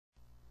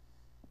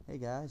Hey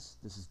guys,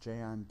 this is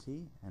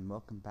JonT, and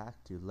welcome back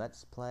to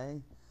Let's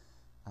Play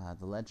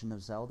The Legend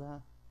of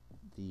Zelda,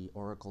 the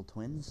Oracle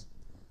Twins.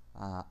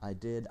 I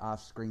did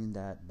off-screen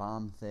that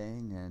bomb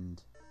thing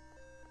and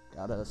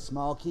got a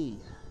small key.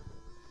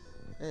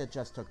 It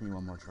just took me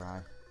one more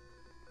try.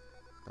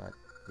 But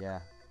yeah,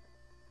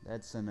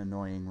 that's an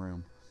annoying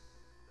room.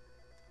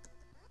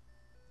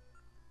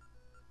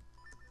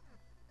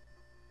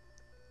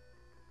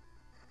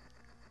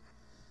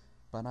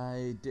 But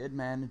I did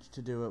manage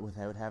to do it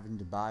without having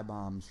to buy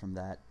bombs from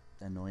that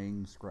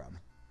annoying scrub.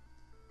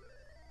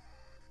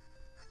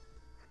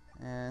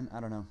 And I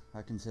don't know,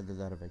 I consider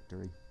that a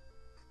victory.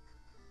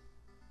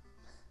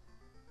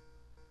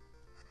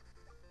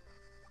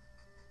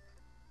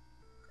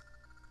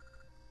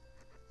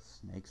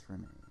 Snake's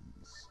remains.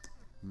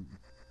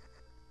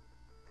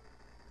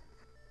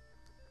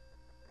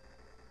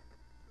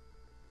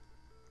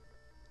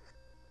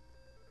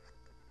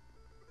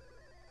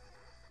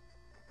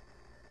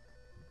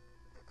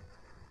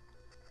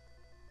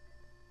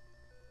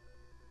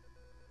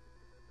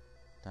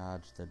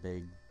 Dodge the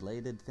big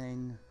bladed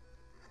thing.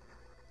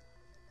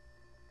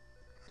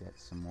 Get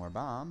some more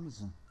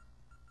bombs.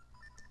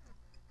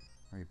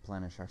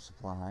 Replenish our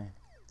supply.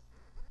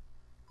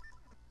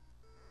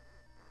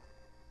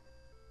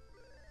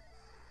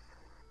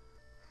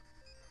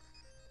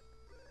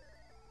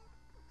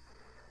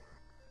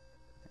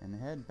 And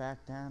head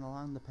back down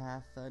along the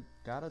path that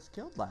got us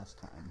killed last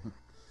time.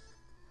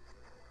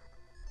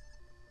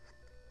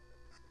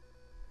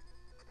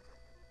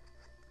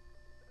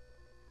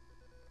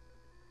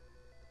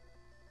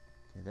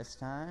 Okay, this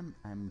time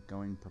I'm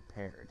going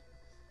prepared.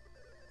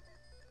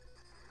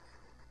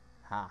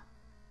 Ha!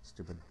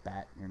 Stupid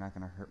bat, you're not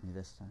gonna hurt me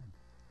this time.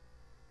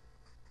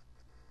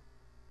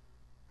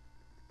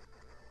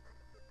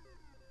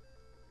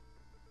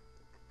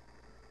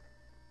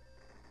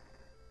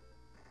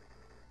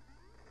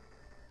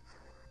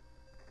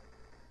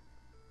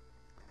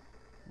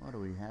 What do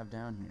we have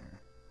down here?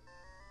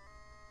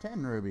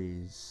 10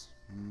 rubies.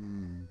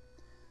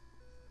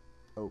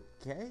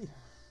 Okay.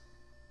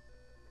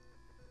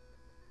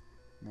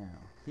 Now,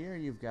 here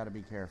you've got to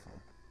be careful,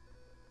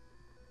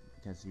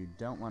 because you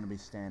don't want to be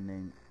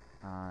standing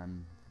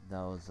on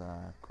those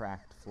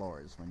cracked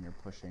floors when you're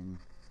pushing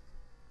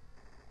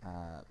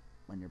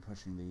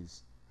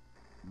these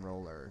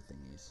roller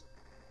thingies.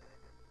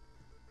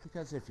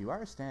 Because if you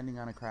are standing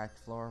on a cracked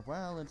floor,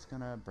 well, it's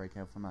gonna break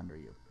out from under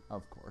you,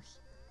 of course.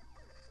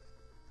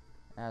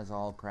 As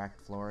all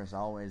cracked floors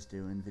always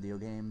do in video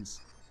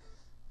games.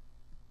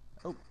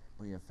 Oh,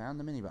 we have found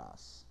the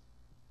mini-boss.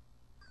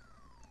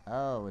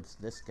 Oh, it's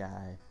this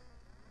guy.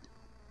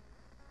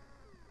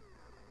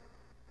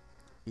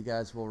 You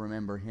guys will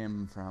remember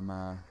him from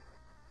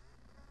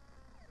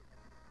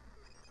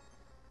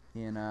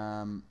in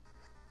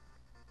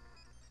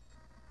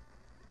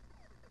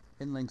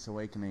Link's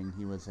Awakening.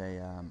 He was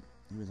an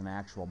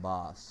actual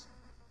boss.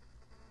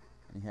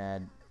 And he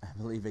had, I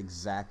believe,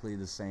 exactly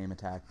the same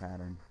attack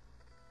pattern.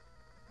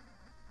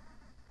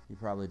 He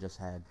probably just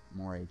had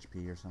more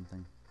HP or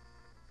something.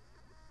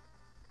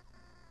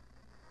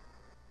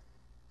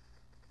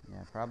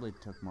 Yeah, probably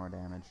took more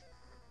damage.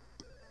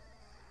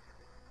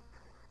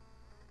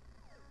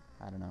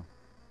 I don't know.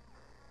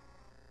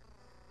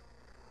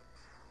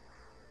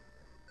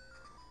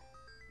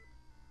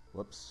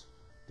 Whoops.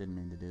 Didn't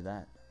mean to do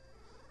that.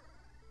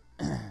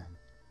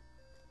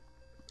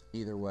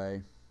 Either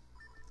way,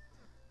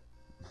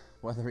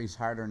 whether he's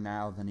harder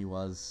now than he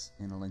was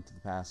in A Link to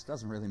the Past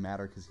doesn't really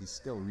matter, because he's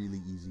still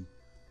really easy.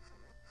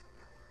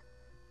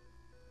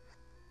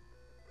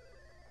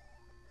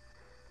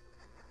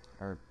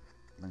 Or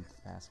Link to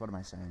the Past, what am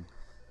I saying?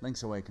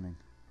 Link's Awakening.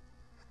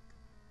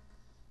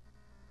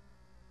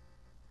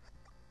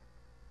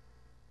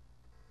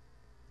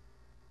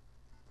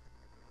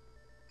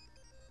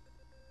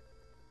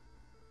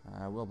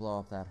 We'll blow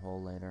up that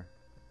hole later.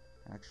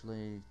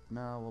 Actually,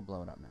 no, we'll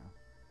blow it up now.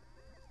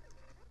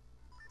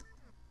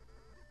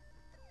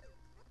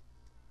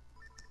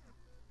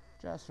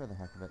 Just for the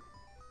heck of it.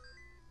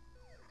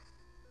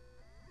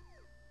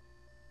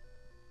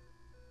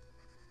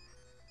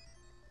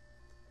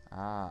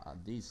 Ah,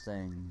 these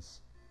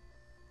things.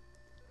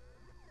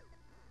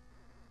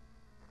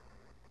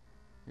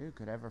 Who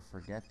could ever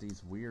forget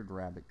these weird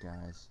rabbit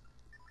guys?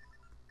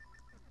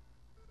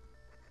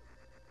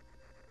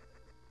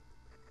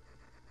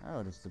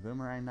 Oh, does the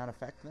boomerang not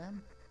affect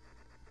them?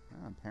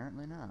 Oh,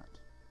 apparently not.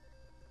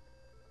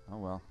 Oh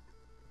well.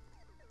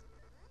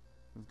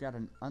 We've got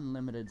an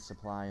unlimited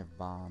supply of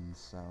bombs,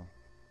 so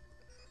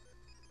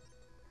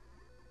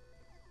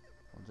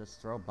we'll just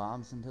throw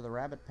bombs into the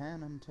rabbit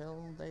pen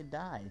until they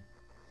die.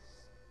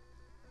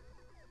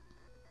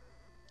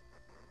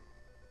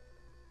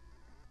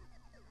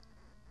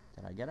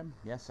 Did I get him?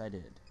 Yes, I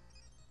did.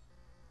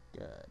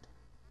 Good.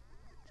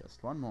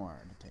 Just one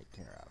more to take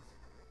care of.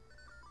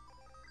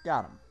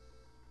 Got him.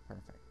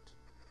 Perfect.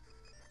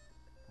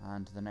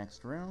 On to the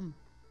next room.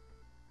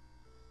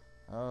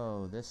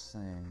 Oh, this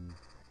thing.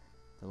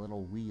 The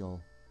little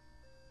wheel.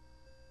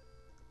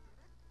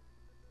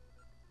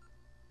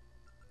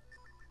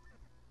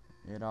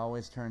 It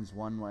always turns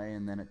one way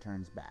and then it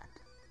turns back.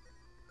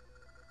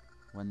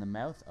 When the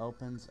mouth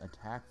opens,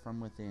 attack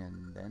from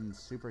within, then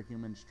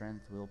superhuman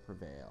strength will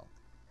prevail.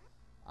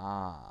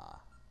 Ah.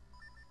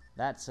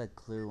 That's a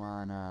clue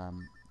on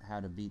how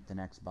to beat the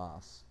next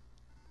boss.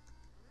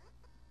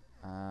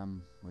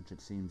 Which it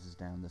seems is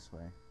down this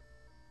way.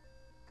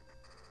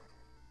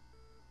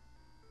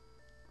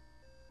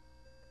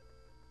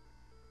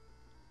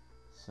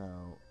 So,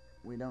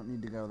 we don't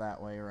need to go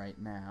that way right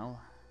now.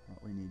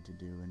 What we need to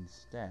do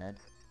instead,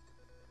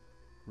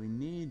 we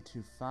need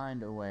to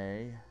find a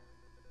way...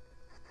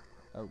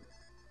 Oh,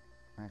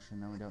 actually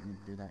no, we don't need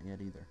to do that yet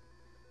either.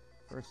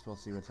 First we'll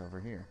see what's over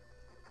here.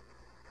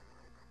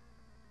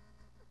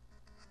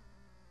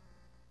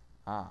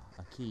 Ah,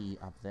 a key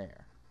up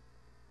there.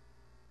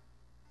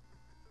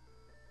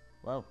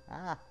 Whoa,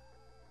 ah!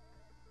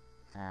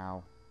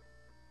 Ow.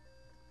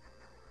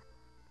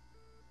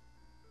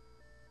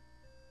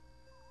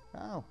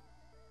 Oh.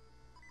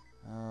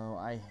 Oh,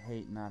 I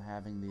hate not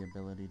having the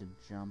ability to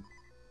jump.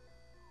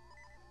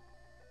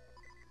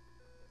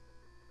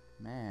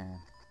 Man.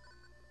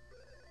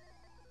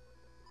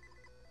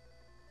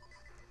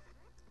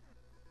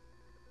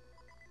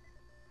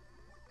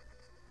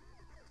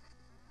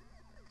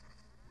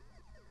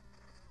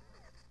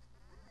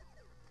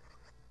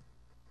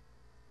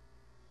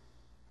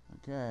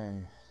 Okay,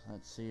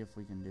 let's see if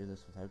we can do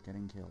this without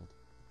getting killed.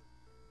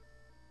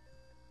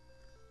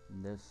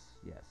 And this,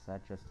 yes,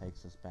 that just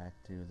takes us back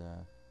to the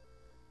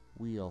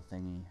wheel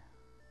thingy.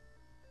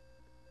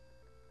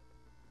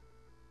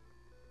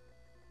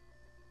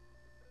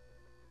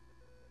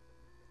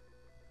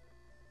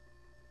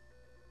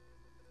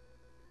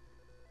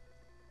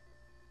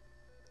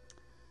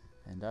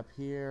 And up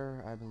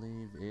here, I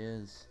believe,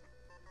 is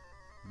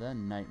the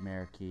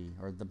nightmare key,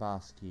 or the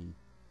boss key.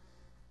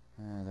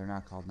 They're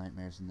not called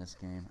nightmares in this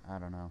game. I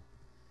don't know.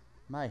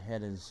 My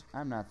head is...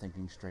 I'm not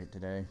thinking straight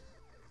today.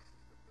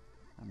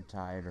 I'm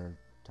tired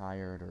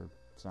or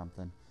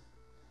something.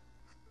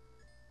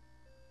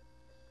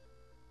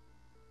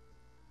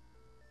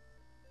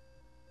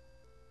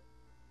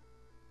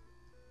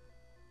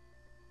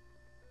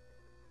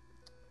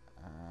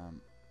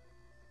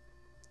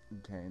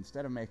 Okay,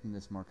 instead of making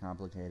this more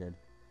complicated,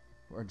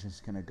 we're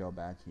just gonna go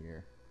back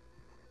here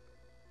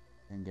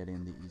and get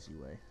in the easy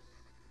way.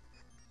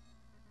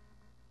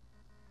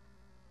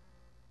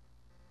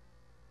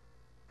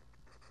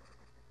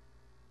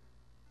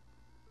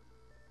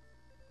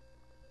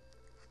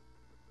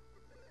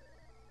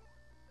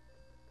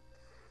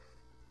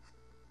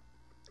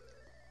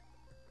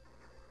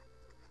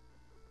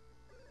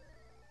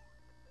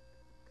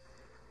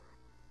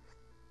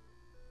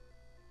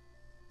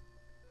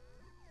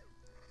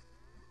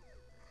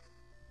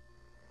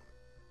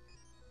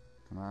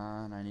 Come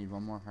on, I need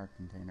one more heart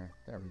container.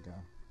 There we go.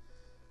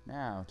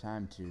 Now,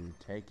 time to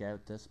take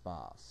out this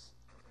boss.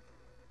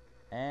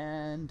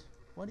 And,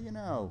 what do you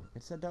know?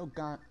 It's a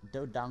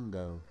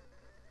Dodongo.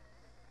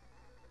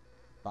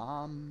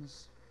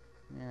 Bombs?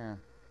 Yeah.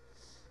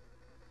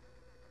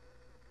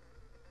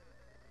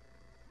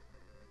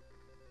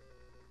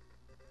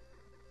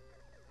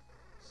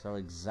 So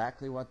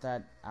exactly what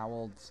that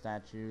owl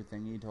statue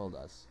thingy told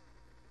us.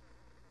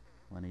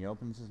 When he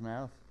opens his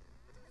mouth,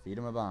 feed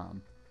him a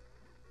bomb.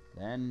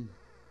 Then,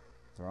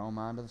 throw him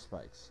onto the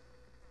spikes.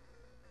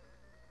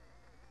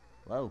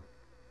 Whoa.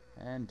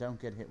 And don't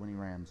get hit when he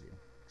rams you.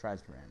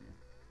 Tries to ram you.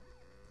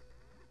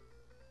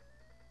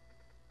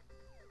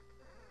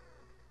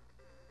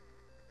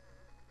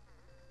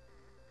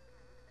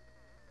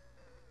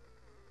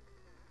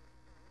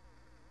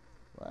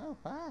 Whoa,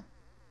 ah!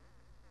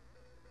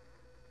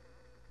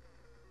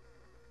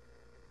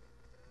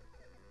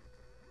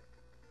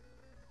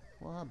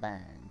 Well,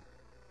 bang.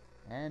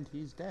 And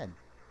he's dead.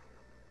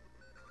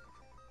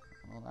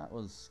 Well, that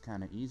was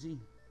kind of easy.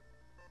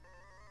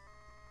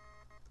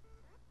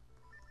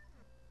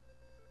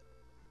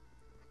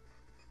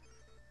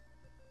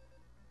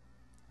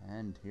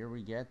 And here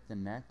we get the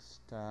next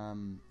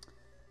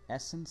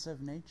essence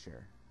of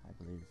nature, I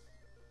believe.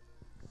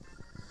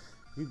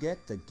 You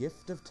get the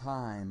gift of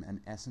time,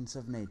 an essence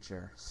of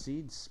nature.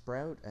 Seeds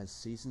sprout as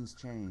seasons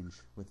change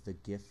with the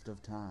gift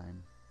of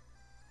time.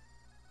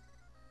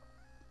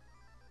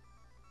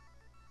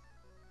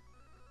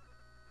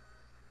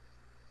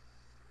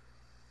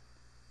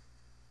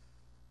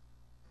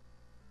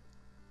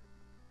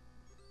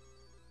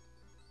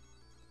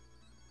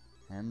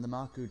 And the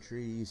Maku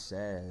tree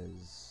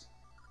says,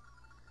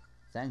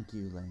 "Thank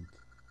you, Link.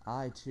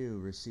 I too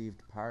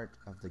received part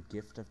of the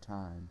gift of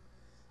time.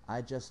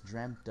 I just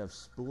dreamt of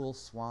Spool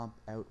Swamp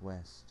out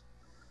west.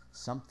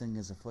 Something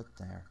is afoot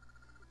there,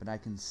 but I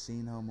can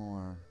see no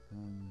more."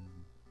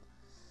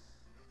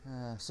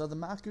 So the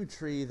Maku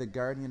tree, the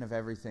guardian of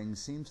everything,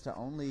 seems to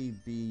only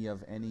be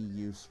of any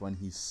use when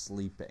he's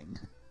sleeping.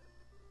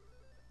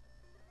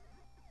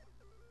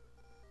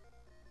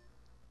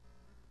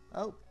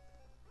 Oh,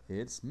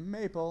 it's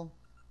Maple.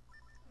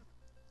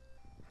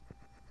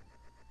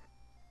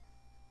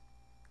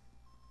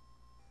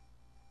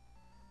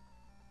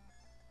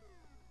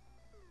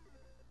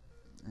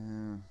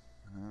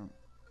 Oh.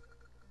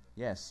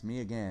 Yes,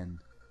 me again.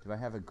 Do I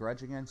have a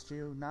grudge against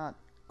you? Not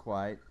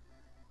quite.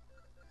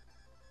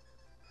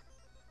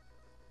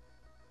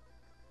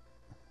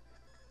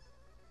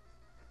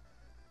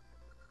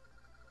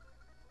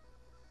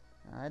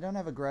 I don't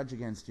have a grudge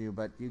against you,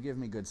 but you give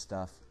me good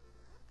stuff.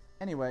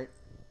 Anyway,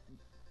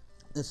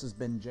 this has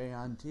been Jay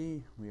on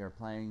T. We are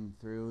playing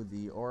through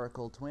the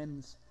Oracle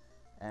Twins,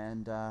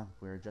 and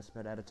we're just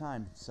about out of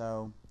time,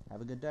 so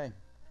have a good day.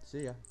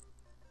 See ya.